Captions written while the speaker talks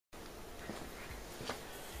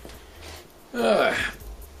G'day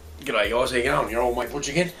guys, how you going? Your old mate Butch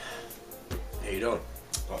again. How you doing?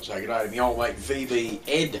 I'd like to say g'day to my old mate VB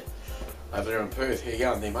Ed over there in Perth. How you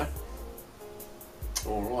going there, mate?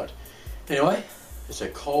 Alright. Anyway, it's a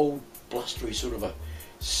cold, blustery sort of a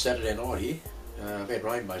Saturday night here. I've had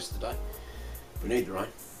rain most of the day. We need the rain.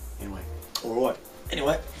 Anyway, alright.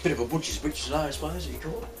 Anyway, bit of a butcher's bitch today, I suppose you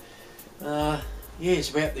call it. Yeah, it's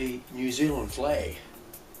about the New Zealand flag.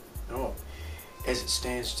 Alright, as it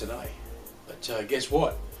stands today. But guess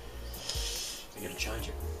what? They're going to change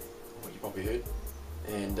it. What you probably heard,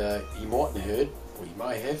 and you mightn't have heard, or you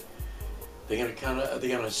may have. They're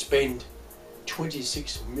going to spend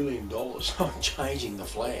 $26 million on changing the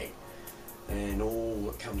flag, and all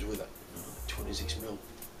that comes with it. 26 mil.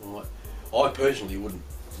 Right. I personally wouldn't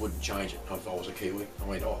change it if I was a Kiwi. I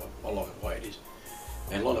mean, I like it the way it is,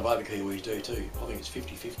 and a lot of other Kiwis do too. I think it's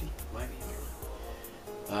 50-50, maybe.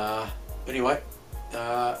 Anyway.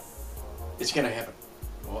 It's going to happen.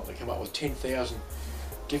 Right, they come up with 10,000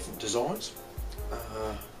 different designs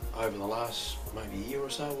over the last maybe year or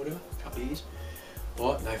so, whatever, a couple of years.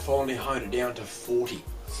 Right, and they finally honed it down to 40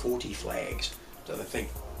 flags that they think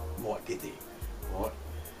might get there. Right,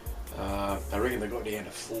 they reckon they got down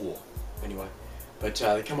to 4 anyway. But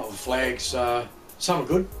they come up with flags. Some are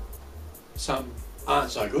good, some aren't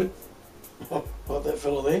so good. Like that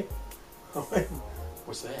fella there.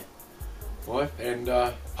 What's that? Right, and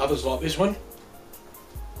others like this one.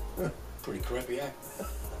 Pretty crappy, eh?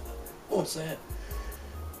 What's that?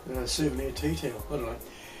 Souvenir tea towel, I don't know.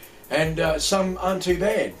 And some aren't too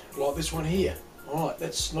bad, like this one here. Alright,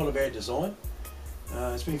 that's not a bad design.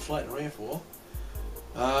 It's been floating around for a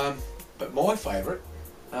while. But my favourite,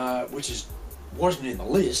 which wasn't in the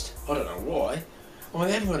list, I don't know why. I mean,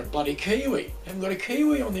 they haven't got a bloody Kiwi. They haven't got a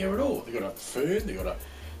Kiwi on there at all. They've got a fern, they've got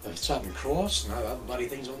a Southern Cross, and other bloody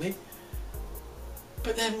things on there.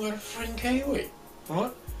 But they haven't got a friggin' Kiwi,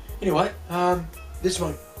 right? Anyway, this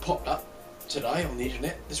one popped up today on the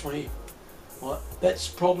internet, this one here. Right, that's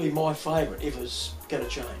probably my favourite if it's going to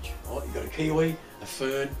change. Right, you've got a Kiwi, a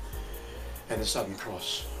fern, and the Southern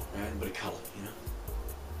Cross, and a bit of colour, you know.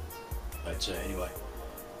 But anyway,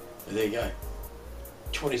 there you go,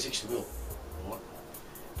 26 mil, right?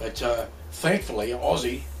 But thankfully,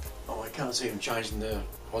 Aussie, I can't see them changing the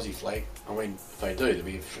Aussie flag. I mean, if they do, they'll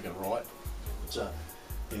be freaking right. But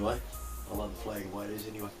anyway, I love the flag the way it is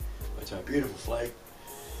anyway. It's a beautiful flag.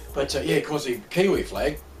 But yeah, of course the Kiwi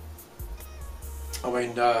flag, I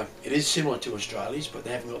mean, it is similar to Australia's, but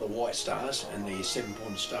they haven't got the white stars and the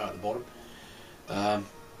 7-point star at the bottom.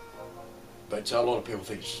 But a lot of people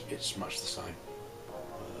think it's much the same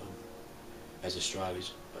as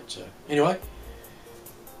Australia's. But anyway,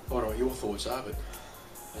 I don't know what your thoughts are, but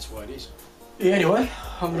that's the way it is. Yeah, anyway,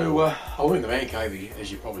 I'm in the man cave,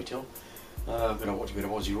 as you probably tell. I'm going to watch a bit of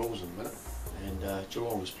Aussie Rules in a minute, and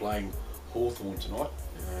Geelong is playing Hawthorn tonight,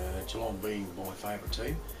 Geelong being my favourite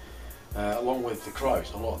team, along with the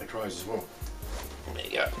Crows. I like the Crows as well. There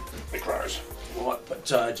you go, the Crows. Right, but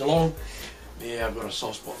Geelong, yeah, I've got a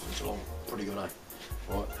soft spot for Geelong, pretty good, eh?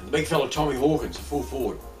 Right, and the big fella Tommy Hawkins, a full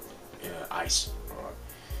forward, ace. Alright.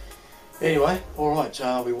 Anyway, alright,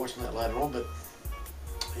 I'll be watching that later on, but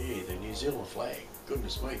yeah, the New Zealand flag,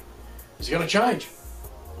 goodness me, it's going to change,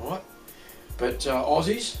 alright? But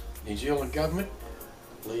Aussies, New Zealand government,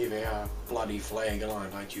 leave our bloody flag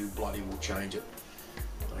alone, don't you bloody will change it.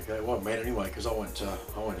 Okay, it won't matter anyway, because I won't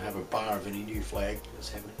have a bar of any new flag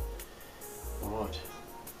that's happening. Alright.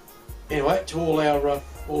 Anyway, to all my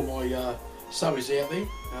subbies out there,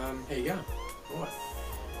 how you going? Alright.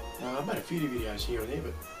 I've made a few videos here and there,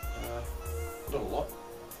 but not a lot.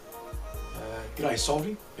 G'day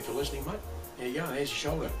Salty, if you're listening, mate. How you going? How's your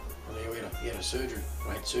shoulder? I know you had a surgery.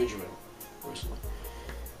 I had surgery recently.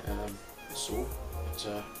 It's sore,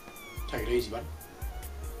 but take it easy, bud.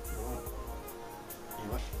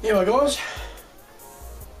 Alright. Anyway, guys.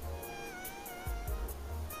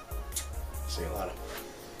 See you later.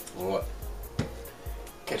 Alright.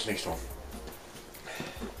 Catch you next time.